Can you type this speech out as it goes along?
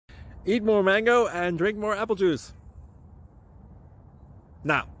Eat more mango and drink more apple juice.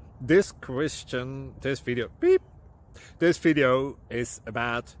 Now, this video is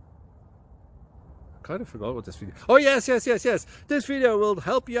about... I kind of forgot what this video... Oh, yes. This video will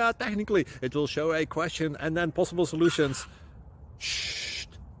help you out technically. It will show a question and then possible solutions. Shh.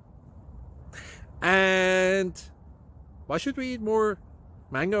 And why should we eat more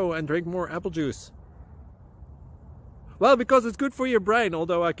mango and drink more apple juice? Well, because it's good for your brain,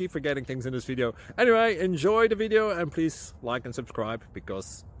 although I keep forgetting things in this video. Anyway, enjoy the video and please like and subscribe,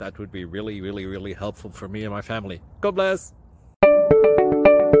 because that would be really helpful for me and my family. God bless!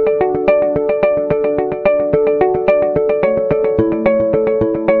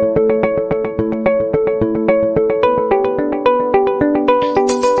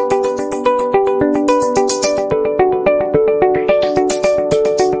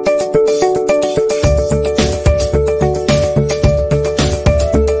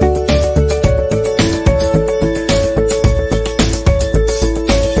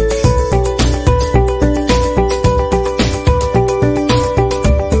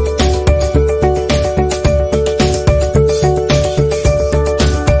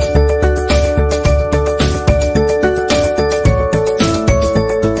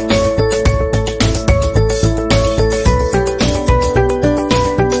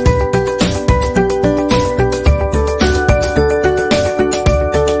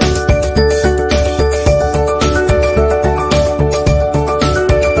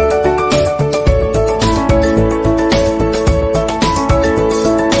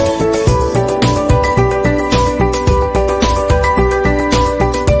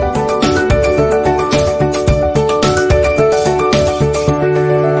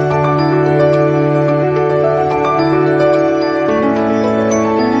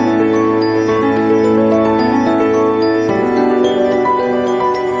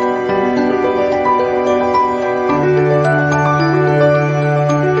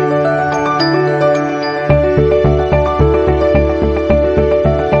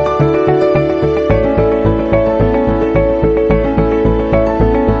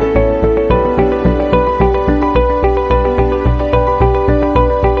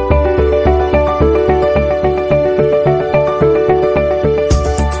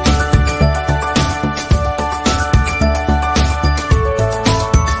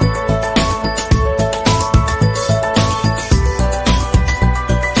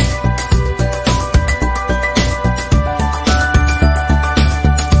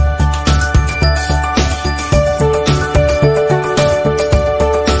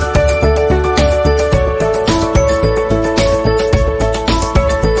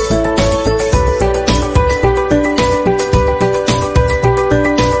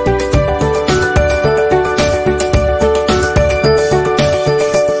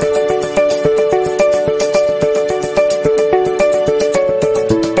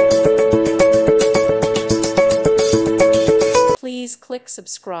 Please click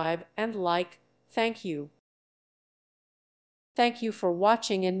subscribe and like. Thank you. Thank you for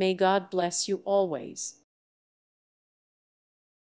watching, and may God bless you always.